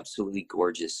are absolutely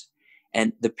gorgeous.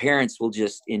 And the parents will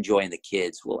just enjoy, and the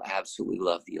kids will absolutely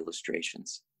love the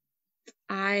illustrations.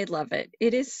 I love it.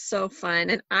 It is so fun.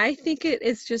 And I think it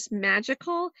is just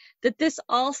magical that this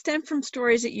all stemmed from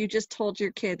stories that you just told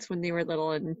your kids when they were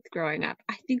little and growing up.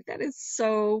 I think that is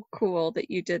so cool that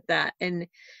you did that. And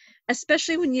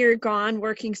especially when you're gone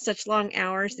working such long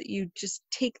hours, that you just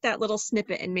take that little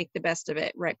snippet and make the best of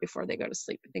it right before they go to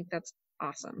sleep. I think that's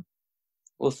awesome.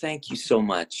 Well, thank you so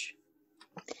much.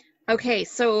 Okay,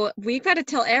 so we've got to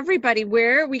tell everybody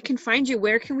where we can find you.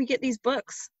 Where can we get these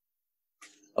books?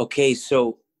 Okay,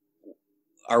 so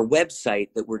our website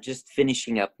that we're just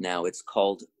finishing up now, it's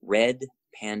called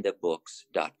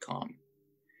redpandabooks.com.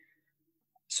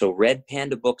 So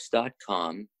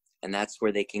redpandabooks.com, and that's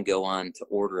where they can go on to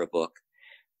order a book.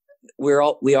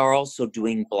 We are also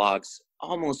doing blogs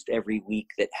almost every week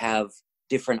that have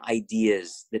different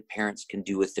ideas that parents can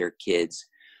do with their kids.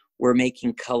 We're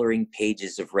making coloring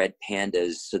pages of red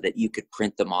pandas so that you could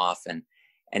print them off and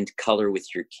color with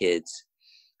your kids.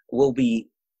 We'll be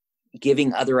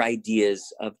giving other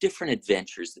ideas of different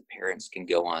adventures that parents can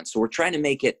go on. So we're trying to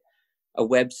make it a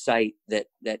website that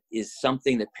is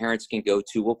something that parents can go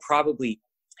to. We'll probably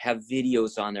have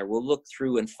videos on there. We'll look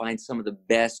through and find some of the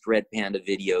best Red Panda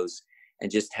videos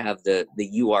and just have the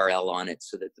URL on it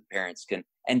so that the parents can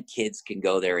and kids can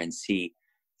go there and see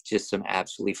just some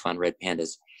absolutely fun red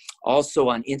pandas. Also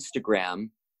on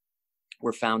Instagram,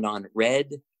 we're found on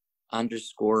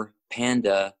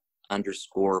red_panda_books.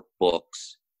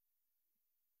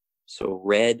 So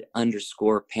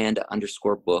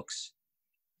red_panda_books.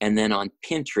 And then on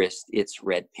Pinterest, it's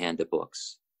Red Panda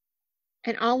Books.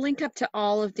 And I'll link up to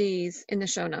all of these in the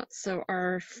show notes, so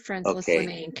our friends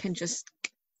listening can just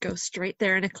go straight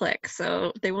there in a click.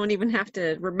 So they won't even have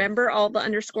to remember all the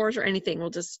underscores or anything.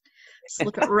 We'll just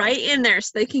slip it right in there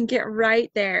so they can get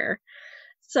right there.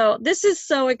 So this is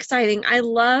so exciting. I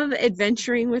love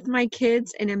adventuring with my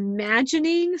kids and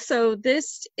imagining. So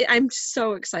I'm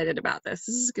so excited about this.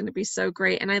 This is going to be so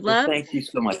great. And thank you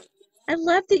so much. I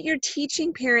love that you're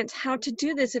teaching parents how to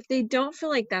do this if they don't feel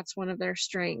like that's one of their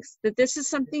strengths, that this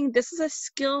is a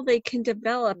skill they can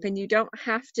develop, and you don't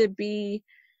have to be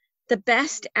the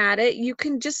best at it. You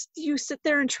can you sit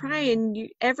there and try, and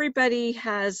everybody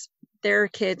has their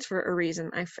kids for a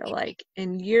reason, I feel like,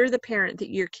 and you're the parent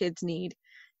that your kids need.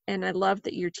 And I love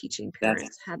that you're teaching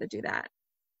parents how to do that.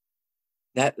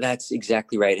 That's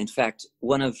exactly right. In fact,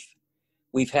 I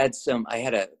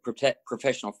had a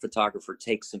professional photographer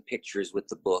take some pictures with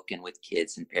the book and with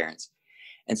kids and parents.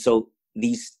 And so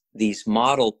these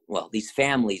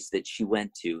families that she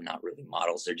went to, not really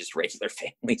models, they're just regular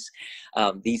families.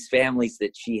 These families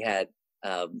that she had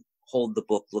hold the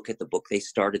book, look at the book, they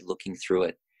started looking through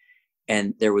it.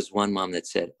 And there was one mom that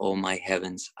said, "Oh my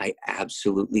heavens, I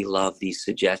absolutely love these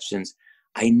suggestions.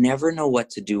 I never know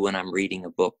what to do when I'm reading a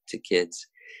book to kids."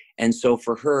 And so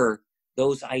for her,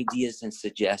 those ideas and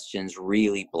suggestions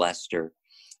really blessed her.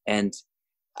 And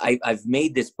I've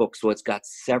made this book so it's got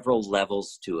several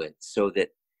levels to it, so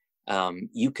that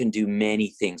you can do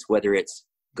many things, whether it's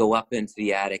go up into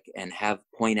the attic and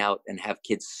point out and have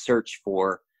kids search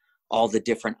for all the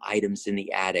different items in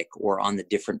the attic, or on the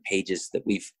different pages that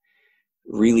we've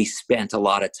really spent a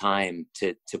lot of time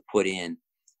to put in,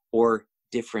 or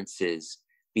differences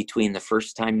between the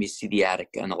first time you see the attic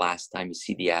and the last time you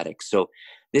see the attic. So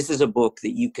this is a book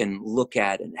that you can look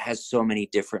at and has so many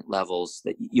different levels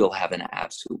that you'll have an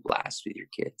absolute blast with your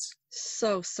kids.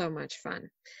 So much fun.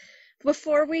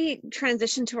 Before we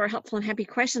transition to our helpful and happy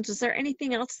questions, is there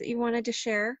anything else that you wanted to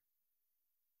share?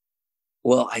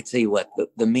 Well, I tell you what,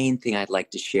 the main thing I'd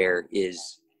like to share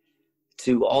is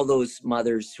to all those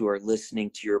mothers who are listening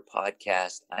to your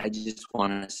podcast, I just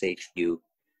want to say to you,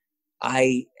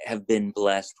 I have been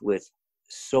blessed with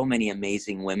so many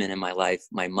amazing women in my life,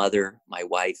 my mother, my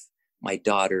wife, my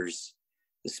daughters,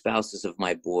 the spouses of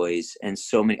my boys, and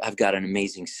so many. I've got an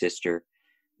amazing sister.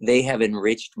 They have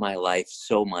enriched my life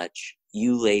so much.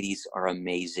 You ladies are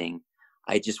amazing.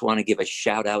 I just want to give a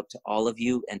shout out to all of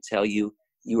you and tell you,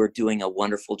 you are doing a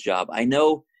wonderful job. I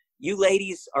know you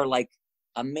ladies are like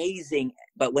amazing,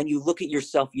 but when you look at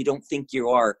yourself, you don't think you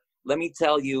are. Let me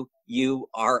tell you, you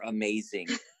are amazing.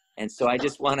 And so I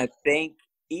just want to thank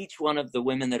each one of the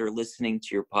women that are listening to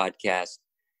your podcast.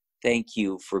 Thank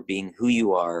you for being who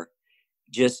you are.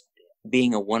 Just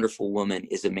being a wonderful woman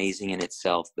is amazing in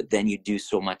itself, but then you do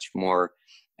so much more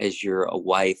as you're a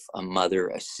wife, a mother,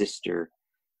 a sister,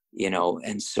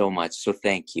 and so much. So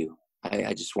thank you.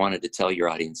 I just wanted to tell your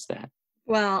audience that.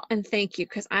 Well, and thank you,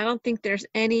 because I don't think there's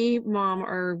any mom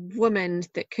or woman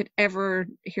that could ever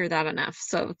hear that enough.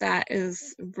 So that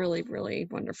is really, really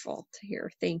wonderful to hear.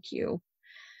 Thank you.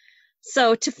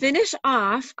 So to finish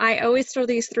off, I always throw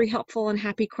these 3 helpful and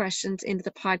happy questions into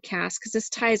the podcast because this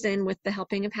ties in with the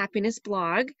Helping of Happiness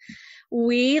blog.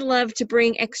 We love to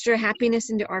bring extra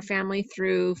happiness into our family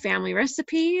through family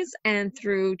recipes and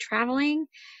through traveling,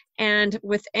 and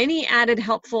with any added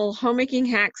helpful homemaking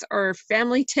hacks or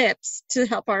family tips to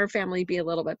help our family be a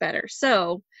little bit better.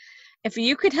 So if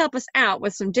you could help us out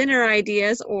with some dinner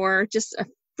ideas or just a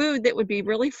food that would be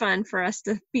really fun for us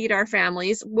to feed our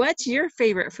families, what's your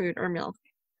favorite food or meal?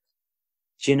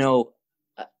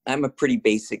 I'm a pretty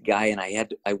basic guy, and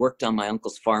I worked on my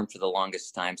uncle's farm for the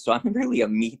longest time, so I'm really a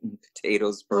meat and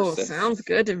potatoes person. Oh, sounds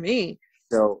good to me.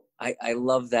 So I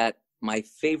love that. My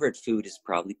favorite food is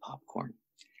probably popcorn.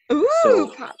 Ooh, so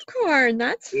popcorn,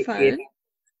 that's fun.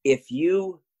 If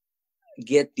you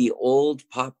get the old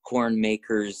popcorn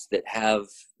makers that have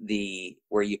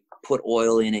where you put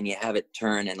oil in and you have it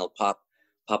turn and it'll pop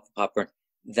the popcorn,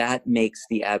 that makes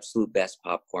the absolute best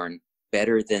popcorn,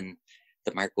 better than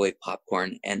the microwave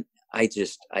popcorn. And I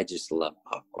just love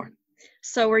popcorn.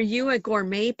 So are you a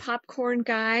gourmet popcorn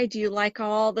guy? Do you like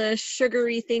all the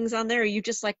sugary things on there, or you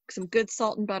just like some good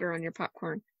salt and butter on your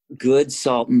popcorn? Good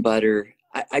salt and butter.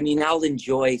 I mean, I'll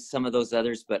enjoy some of those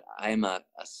others, but I'm a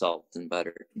salt and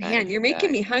butter. Man, you're making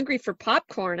me hungry for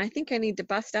popcorn. I think I need to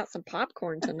bust out some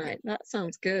popcorn tonight. That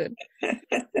sounds good.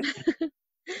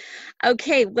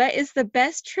 Okay, what is the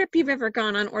best trip you've ever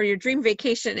gone on, or your dream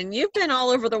vacation? And you've been all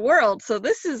over the world, so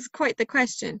this is quite the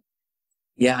question.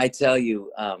 Yeah, I tell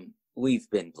you, we've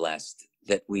been blessed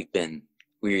that we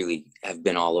really have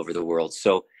been all over the world.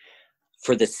 So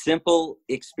for the simple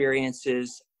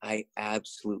experiences, I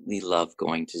absolutely love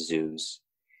going to zoos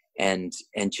and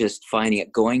just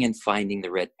going and finding the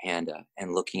red panda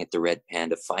and looking at the red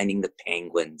panda, finding the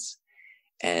penguins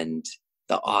and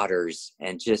the otters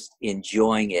and just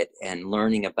enjoying it and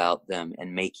learning about them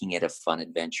and making it a fun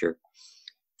adventure.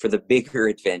 For the bigger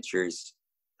adventures,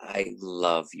 I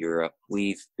love Europe.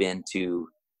 We've been to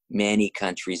many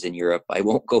countries in Europe. I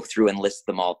won't go through and list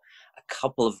them all. A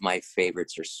couple of my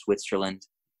favorites are Switzerland,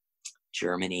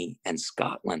 Germany, and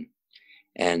Scotland.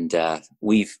 And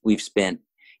we've spent,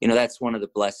 that's one of the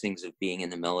blessings of being in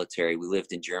the military. We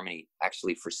lived in Germany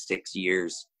actually for 6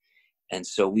 years. And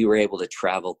so we were able to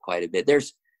travel quite a bit.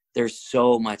 There's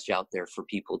so much out there for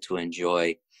people to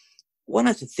enjoy. One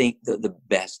of the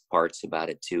best parts about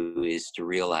it too is to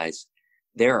realize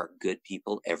there are good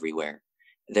people everywhere.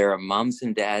 There are moms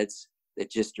and dads that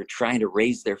just are trying to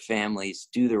raise their families,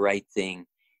 do the right thing.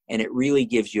 And it really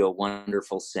gives you a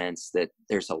wonderful sense that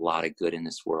there's a lot of good in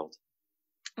this world.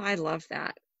 I love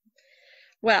that.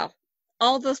 Well,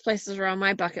 all those places are on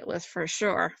my bucket list for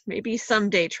sure. Maybe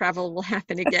someday travel will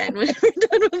happen again when we're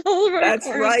done with all of our That's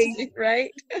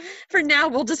right? For now,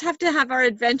 we'll just have to have our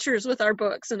adventures with our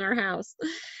books in our house.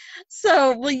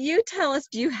 So will you tell us,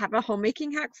 do you have a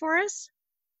homemaking hack for us?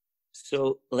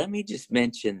 So let me just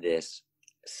mention this.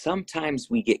 Sometimes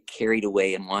we get carried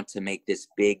away and want to make this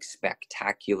big,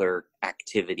 spectacular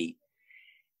activity.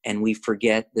 And we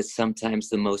forget that sometimes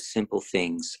the most simple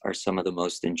things are some of the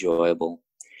most enjoyable.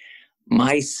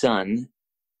 My son,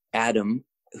 Adam,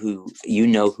 who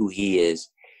who he is,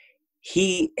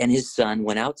 he and his son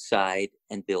went outside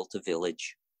and built a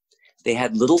village. They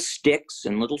had little sticks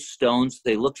and little stones.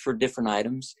 They looked for different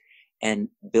items and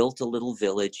built a little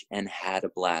village and had a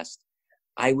blast.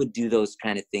 I would do those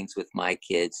kind of things with my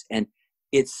kids. And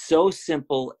it's so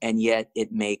simple, and yet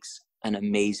it makes an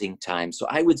amazing time. So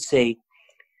I would say,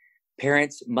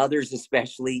 parents, mothers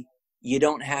especially, you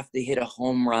don't have to hit a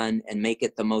home run and make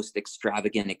it the most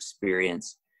extravagant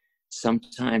experience.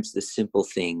 Sometimes the simple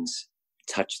things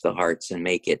touch the hearts and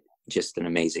make it just an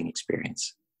amazing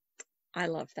experience. I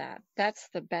love that. That's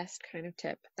the best kind of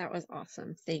tip. That was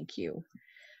awesome. Thank you.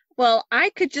 Well,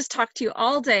 I could just talk to you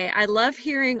all day. I love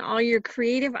hearing all your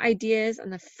creative ideas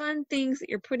and the fun things that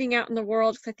you're putting out in the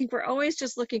world, because I think we're always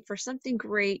just looking for something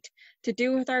great to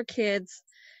do with our kids.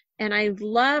 And I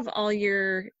love all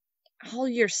your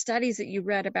studies that you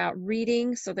read about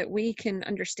reading so that we can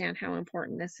understand how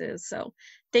important this is. So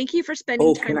thank you for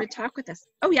spending time to talk with us.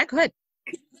 Oh yeah, go ahead.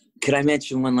 Could I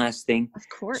mention one last thing? Of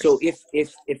course. So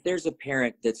if there's a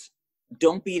parent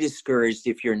don't be discouraged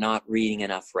if you're not reading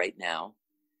enough right now.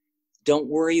 Don't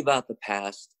worry about the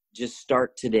past. Just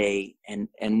start today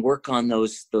and work on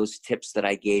those tips that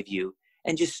I gave you,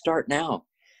 and just start now.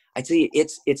 I tell you,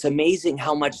 it's amazing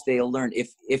how much they'll learn.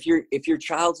 If your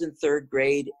child's in 3rd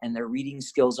grade and their reading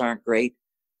skills aren't great,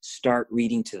 start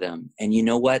reading to them. And you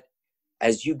know what?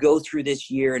 As you go through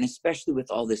this year, and especially with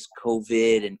all this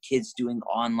COVID and kids doing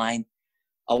online,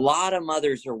 a lot of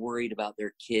mothers are worried about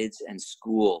their kids and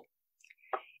school.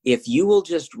 If you will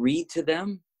just read to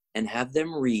them and have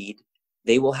them read,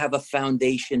 they will have a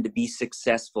foundation to be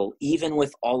successful, even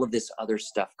with all of this other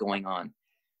stuff going on.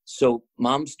 So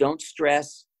moms, don't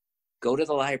stress. Go to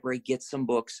the library, get some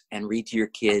books, and read to your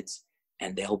kids,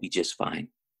 and they'll be just fine.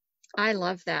 I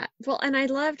love that. Well, and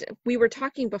we were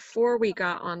talking before we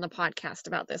got on the podcast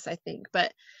about this, I think,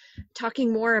 but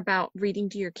talking more about reading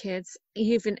to your kids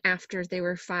even after they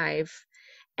were 5.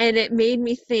 And it made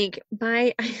me think,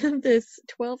 I have this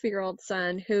 12-year-old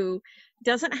son who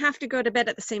doesn't have to go to bed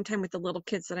at the same time with the little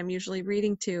kids that I'm usually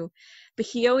reading to, but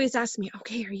he always asks me,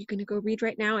 okay, are you going to go read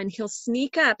right now? And he'll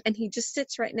sneak up and he just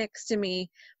sits right next to me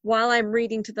while I'm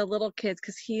reading to the little kids,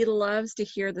 because he loves to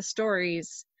hear the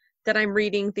stories that I'm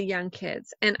reading the young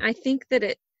kids. And I think that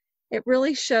it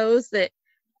really shows that,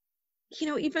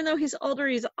 even though he's older,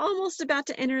 he's almost about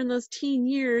to enter in those teen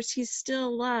years, he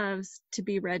still loves to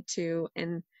be read to.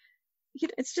 And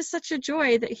it's just such a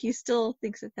joy that he still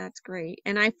thinks that that's great.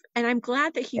 And I'm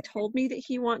glad that he told me that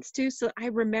he wants to, so I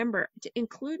remember to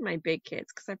include my big kids,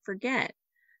 because I forget.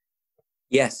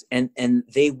 Yes, and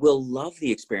they will love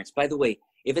the experience. By the way,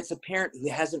 if it's a parent who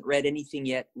hasn't read anything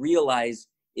yet, realize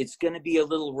it's going to be a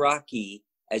little rocky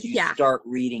as you start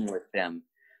reading with them.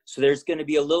 So there's going to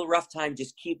be a little rough time.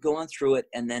 Just keep going through it,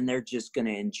 and then they're just going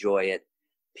to enjoy it.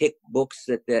 Pick books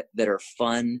that are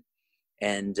fun.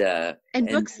 And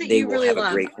books that you really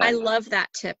love. I love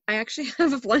that tip. I actually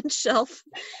have one shelf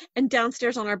and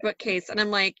downstairs on our bookcase, and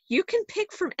I'm like, you can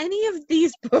pick from any of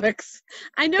these books.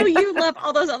 I know you love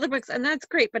all those other books, and that's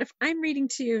great, but if I'm reading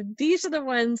to you, these are the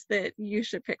ones that you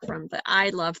should pick from that I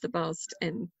love the most.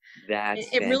 And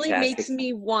it really makes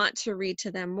me want to read to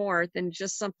them more than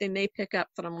just something they pick up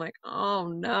that I'm like, oh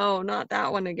no, not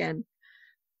that one again.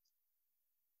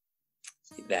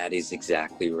 That is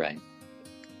exactly right.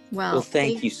 Well,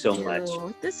 thank you so much.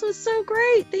 This was so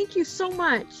great. Thank you so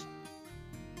much.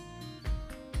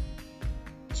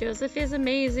 Joseph is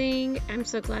amazing. I'm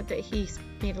so glad that he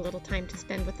made a little time to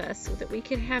spend with us so that we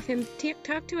could have him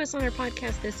talk to us on our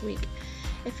podcast this week.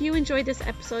 If you enjoyed this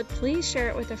episode, please share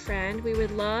it with a friend. We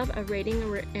would love a rating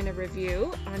and a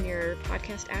review on your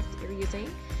podcast app that you're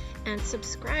using. And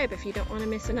subscribe if you don't want to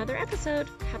miss another episode.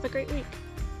 Have a great week.